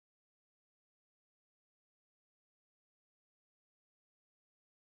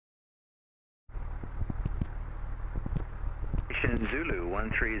information Zulu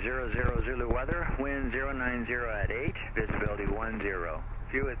 1300 Zulu weather, wind 090 at 8, visibility 10.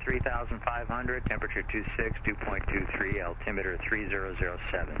 View at 3,500, temperature 26, 2.23, altimeter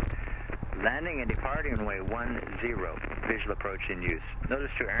 3007. Landing and departing runway 10, visual approach in use.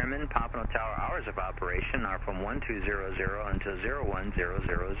 Notice to airmen, Pompano Tower hours of operation are from 1200 until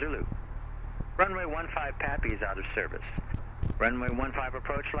 0100 Zulu. Runway 15 Pappy is out of service. Runway 15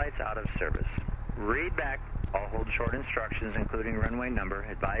 approach lights out of service. Read back all hold short instructions including runway number,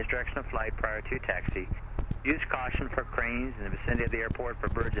 advise direction of flight prior to taxi. Use caution for cranes in the vicinity of the airport for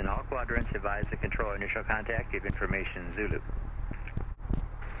birds in all quadrants. Advise the control initial contact. Give information Zulu.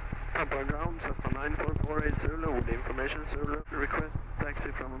 Pampa ground, Cessna 9448 Zulu with information Zulu. Request taxi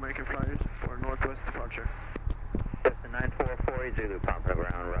from American Flyers for northwest departure. Cessna 9448 Zulu, Pampa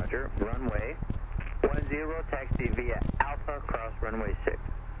ground, roger. Runway 10, taxi via Alpha, cross runway 6.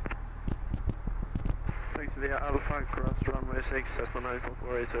 Taxi via Alpha, cross runway 6, Cessna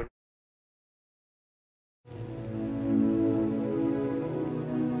 9448 Zulu.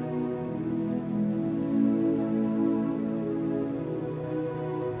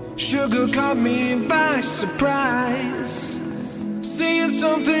 Sugar caught me by surprise, seeing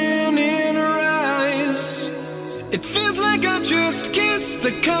something in her eyes. It feels like I just kissed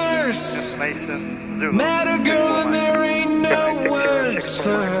the curse. Met a girl and there ain't no words for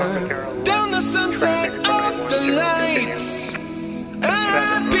her. Down the sunset of the lights,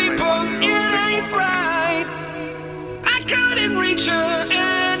 people, it ain't right. I couldn't reach her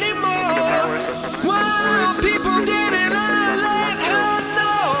anymore. Why people didn't let her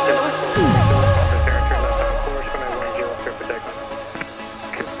know?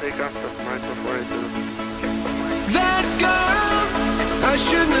 That girl, I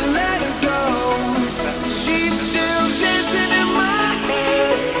should